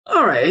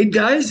All right,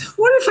 guys,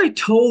 what if I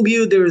told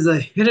you there is a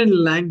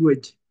hidden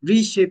language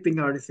reshaping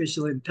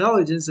artificial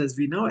intelligence as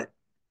we know it?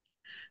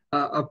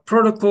 A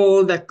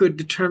protocol that could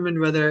determine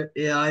whether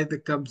AI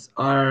becomes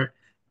our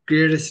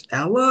greatest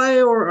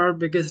ally or our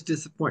biggest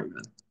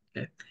disappointment.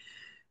 Okay.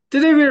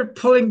 Today, we're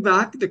pulling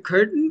back the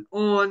curtain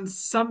on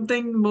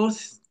something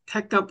most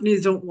tech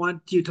companies don't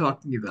want you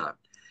talking about,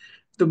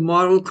 the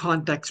model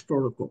context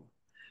protocol.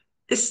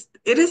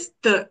 It is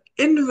the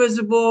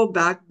invisible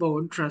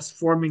backbone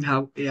transforming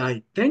how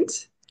AI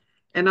thinks.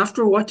 And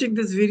after watching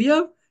this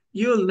video,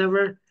 you'll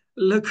never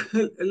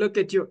look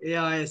at your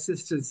AI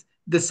assistants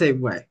the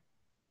same way.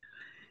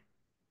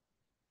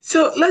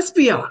 So let's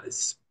be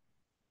honest.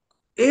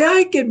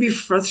 AI can be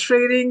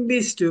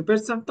frustratingly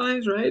stupid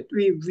sometimes, right?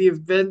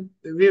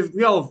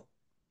 We all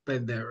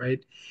been there,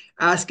 right?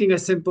 Asking a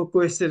simple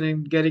question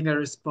and getting a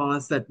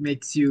response that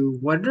makes you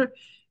wonder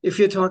if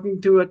you're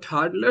talking to a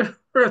toddler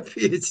or a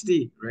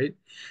PhD, right?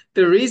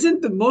 The reason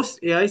the most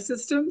AI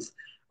systems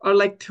are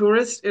like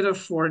tourists in a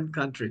foreign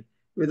country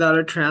without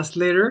a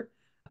translator,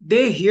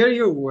 they hear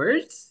your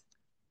words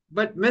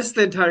but miss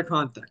the entire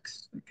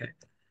context. Okay.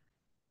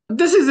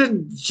 This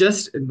isn't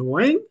just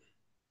annoying,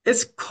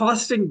 it's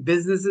costing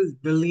businesses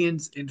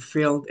billions in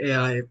failed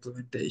AI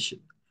implementation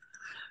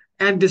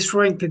and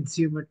destroying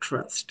consumer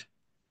trust.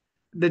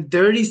 The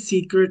dirty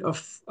secret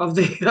of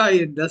the AI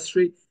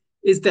industry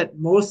is that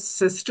most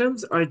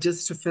systems are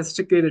just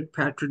sophisticated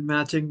pattern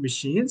matching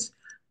machines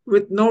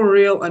with no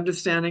real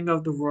understanding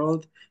of the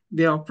world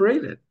they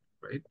operate in,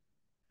 right?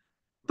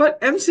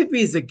 But MCP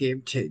is a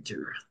game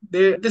changer.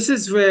 This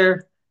is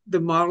where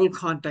the Model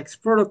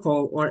Context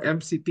Protocol, or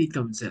MCP,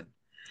 comes in.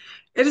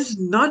 It is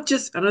not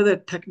just another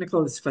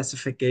technical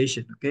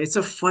specification, okay? It's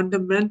a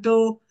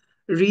fundamental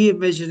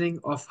reimagining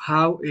of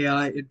how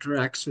AI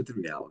interacts with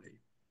reality.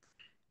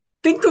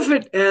 Think of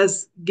it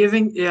as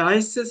giving AI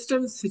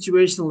systems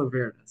situational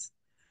awareness,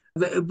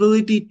 the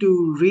ability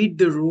to read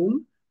the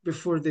room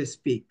before they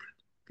speak,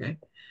 okay?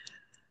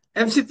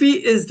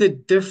 MCP is the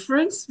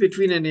difference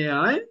between an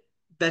AI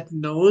that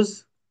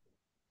knows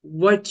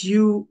what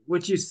you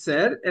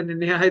said and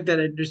an AI that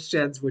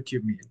understands what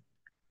you mean.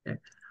 Okay?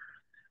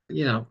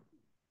 You know,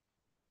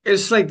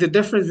 it's like the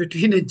difference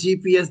between a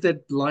GPS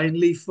that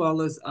blindly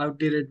follows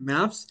outdated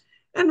maps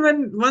and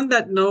when one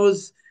that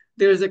knows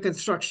there's a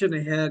construction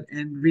ahead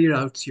and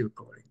reroutes you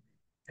accordingly.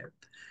 Okay?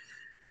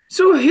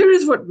 So here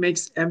is what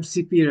makes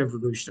MCP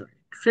revolutionary.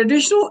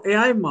 Traditional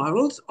AI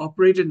models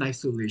operate in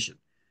isolation,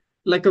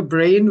 like a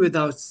brain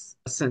without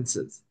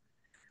senses.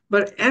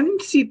 But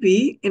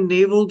MCP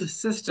enabled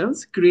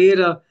systems create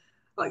a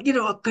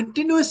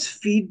continuous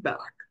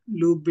feedback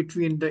loop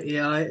between the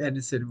AI and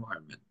its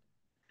environment.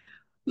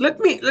 Let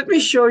me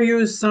show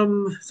you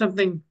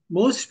something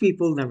most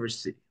people never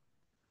see.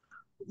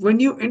 When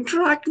you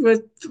interact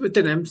with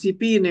an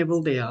MCP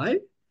enabled AI,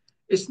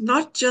 it's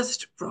not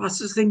just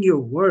processing your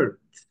words,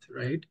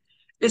 right?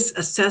 It's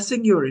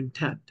assessing your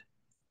intent,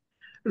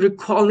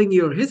 recalling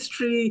your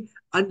history,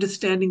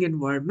 understanding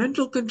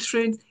environmental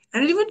constraints,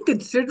 and even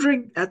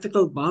considering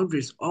ethical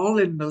boundaries all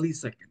in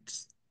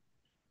milliseconds.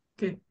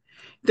 Okay.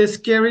 The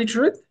scary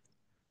truth,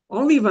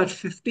 only about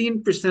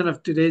 15%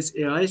 of today's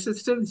AI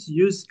systems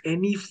use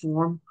any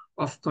form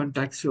of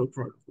contextual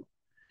protocol.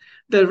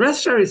 The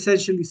rest are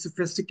essentially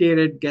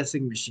sophisticated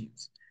guessing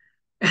machines.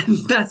 And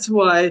that's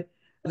why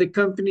the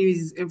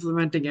companies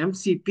implementing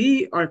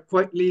MCP are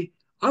quietly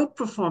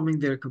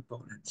outperforming their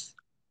opponents,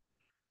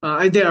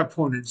 I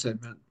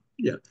meant.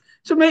 Yeah.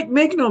 So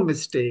make no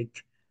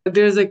mistake,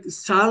 there's a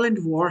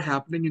silent war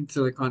happening in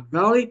Silicon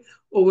Valley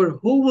over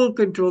who will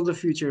control the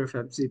future of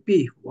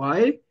MCP.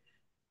 Why?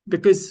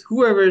 Because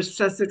whoever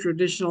sets the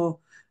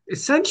traditional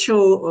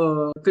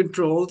essential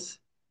controls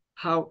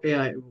how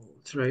AI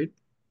evolves, right?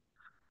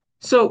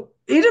 So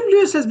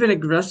AWS has been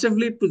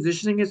aggressively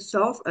positioning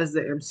itself as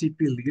the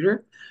MCP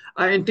leader,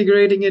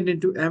 integrating it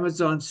into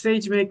Amazon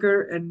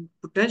SageMaker and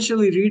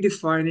potentially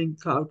redefining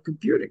cloud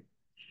computing.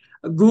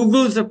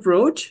 Google's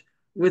approach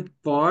with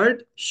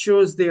Bard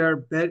shows they are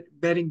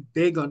betting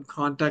big on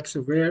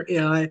context-aware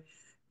AI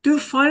to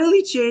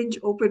finally change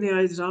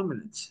OpenAI's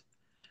dominance.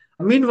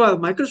 Meanwhile,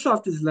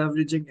 Microsoft is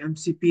leveraging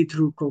MCP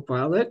through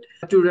Copilot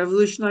to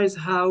revolutionize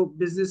how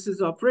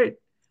businesses operate,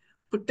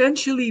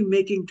 potentially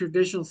making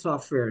traditional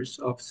softwares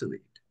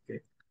obsolete.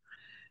 Okay.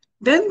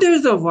 Then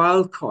there's a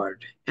wild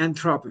card,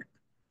 Anthropic.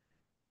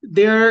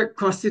 Their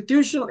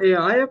constitutional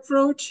AI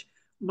approach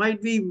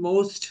might be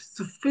most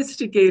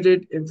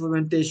sophisticated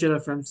implementation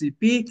of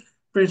MCP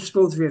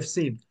principles we have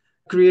seen,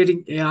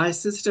 creating AI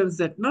systems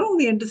that not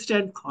only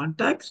understand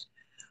context,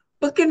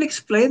 but can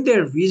explain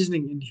their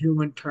reasoning in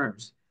human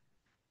terms.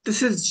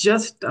 This is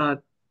just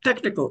a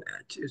technical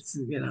edge. It's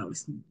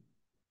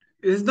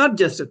not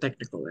just a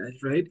technical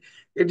edge, right?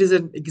 It is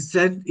an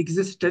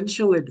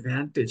existential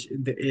advantage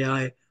in the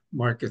AI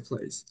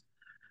marketplace.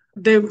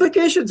 The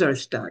implications are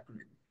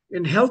staggering.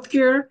 In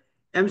healthcare,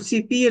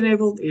 MCP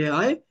enabled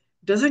AI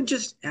doesn't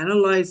just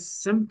analyze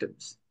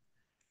symptoms,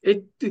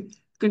 it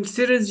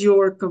considers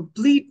your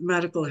complete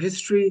medical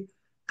history,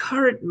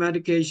 current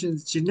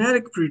medications,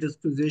 genetic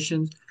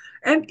predispositions,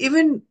 and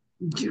even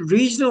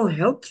regional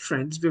health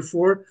trends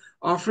before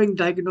offering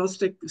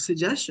diagnostic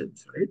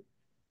suggestions, right?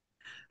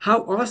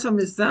 How awesome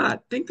is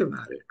that? Think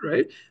about it,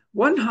 right?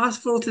 One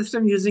hospital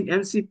system using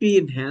MCP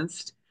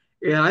enhanced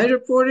AI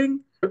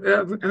reporting,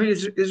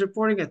 is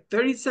reporting a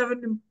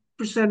 37%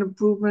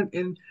 improvement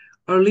in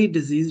early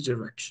disease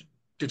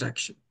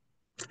detection.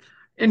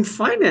 In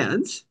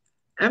finance,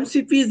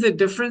 MCP is the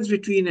difference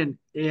between an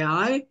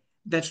AI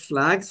that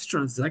flags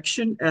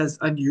transaction as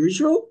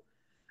unusual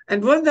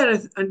and one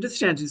that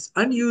understands is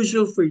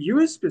unusual for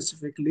you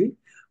specifically,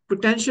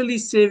 potentially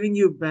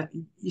saving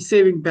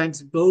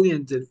banks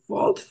billions in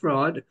false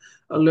fraud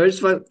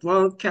alerts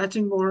while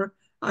catching more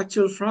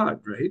actual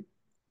fraud, right?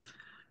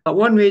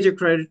 One major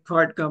credit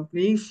card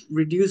company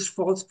reduced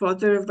false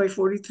positive by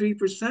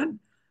 43%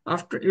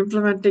 after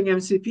implementing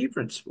MCP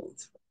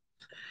principles.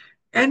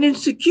 And in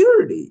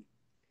security,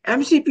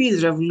 MCP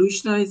is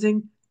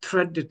revolutionizing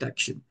threat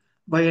detection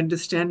by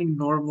understanding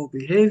normal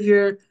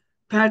behavior,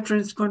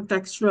 patterns,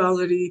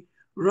 contextuality,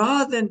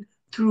 rather than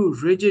through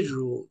rigid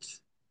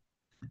rules.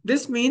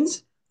 This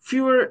means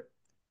fewer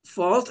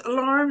false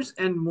alarms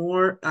and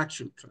more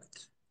actual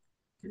threats.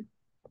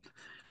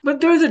 But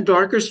there's a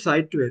darker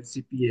side to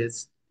MCP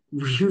as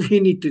we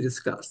need to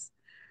discuss.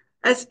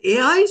 As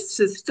AI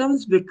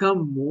systems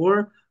become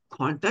more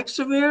context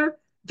aware,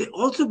 they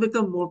also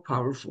become more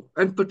powerful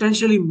and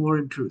potentially more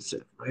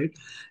intrusive, right?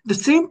 The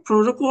same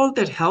protocol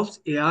that helps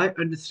AI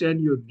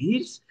understand your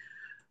needs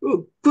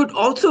could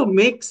also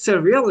make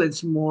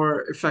surveillance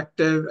more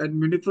effective and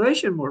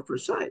manipulation more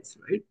precise,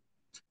 right?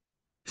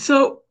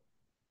 So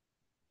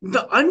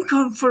the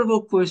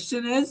uncomfortable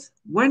question is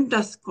when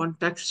does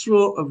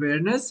contextual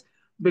awareness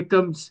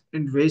becomes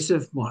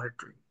invasive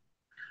monitoring?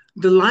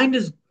 The line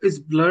is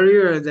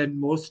blurrier than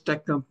most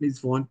tech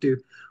companies want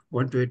to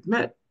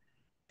admit.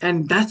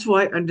 And that's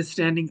why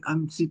understanding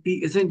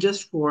MCP isn't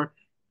just for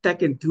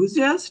tech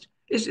enthusiasts,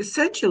 it's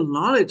essential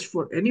knowledge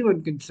for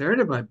anyone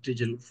concerned about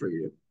digital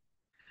freedom.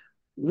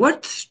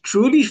 What's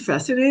truly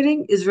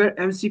fascinating is where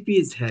MCP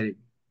is heading.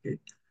 Okay?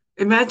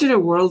 Imagine a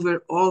world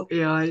where all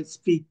AI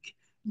speak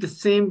the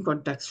same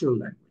contextual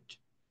language,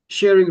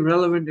 sharing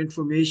relevant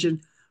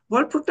information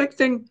while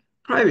protecting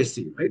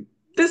privacy, right?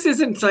 This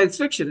isn't science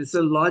fiction, it's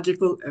a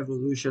logical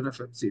evolution of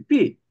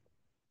MCP,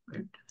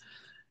 right?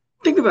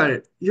 Think about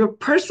it. Your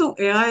personal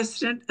AI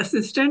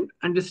assistant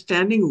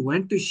understanding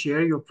when to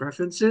share your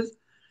preferences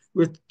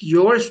with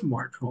your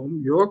smart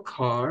home, your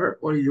car,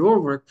 or your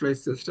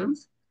workplace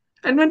systems,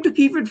 and when to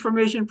keep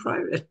information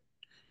private.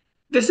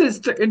 This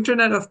is the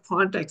Internet of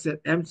Context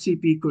that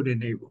MCP could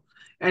enable,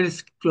 and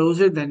it's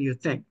closer than you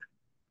think.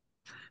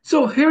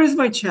 So here is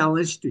my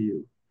challenge to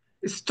you.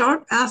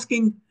 Start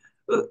asking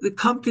the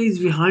companies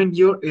behind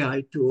your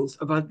AI tools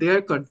about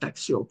their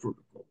contextual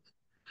protocols.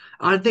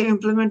 Are they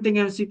implementing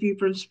MCP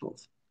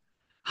principles?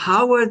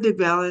 How are they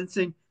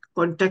balancing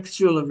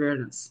contextual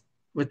awareness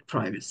with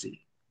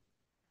privacy?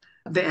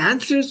 The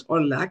answers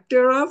or lack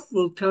thereof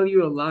will tell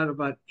you a lot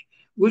about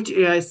which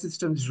AI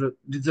systems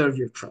deserve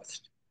your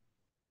trust.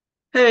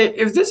 Hey,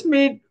 if this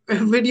made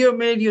video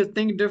made you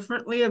think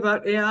differently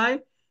about AI,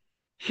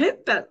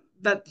 hit that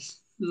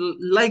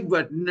like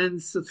button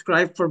and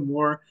subscribe for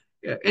more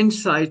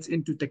insights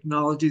into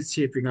technologies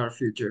shaping our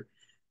future.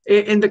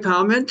 In the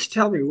comments,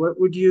 tell me what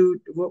would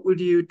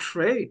you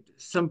trade?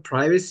 Some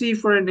privacy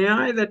for an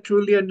AI that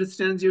truly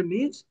understands your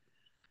needs?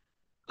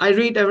 I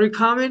read every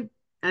comment,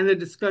 and the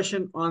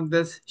discussion on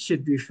this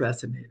should be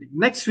fascinating.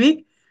 Next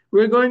week,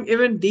 we're going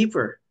even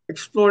deeper,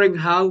 exploring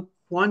how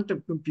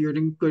quantum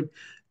computing could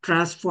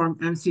transform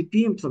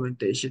MCP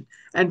implementation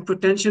and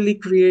potentially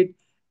create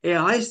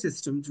AI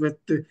systems with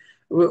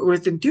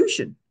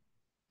intuition.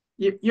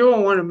 You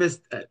won't want to miss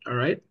that, all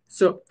right?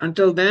 So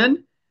until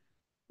then,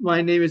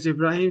 my name is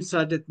Ibrahim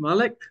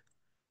Malik,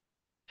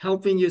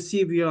 helping you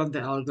see beyond the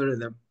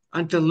algorithm.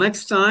 Until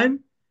next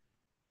time,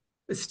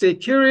 stay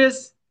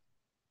curious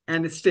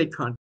and stay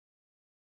confident.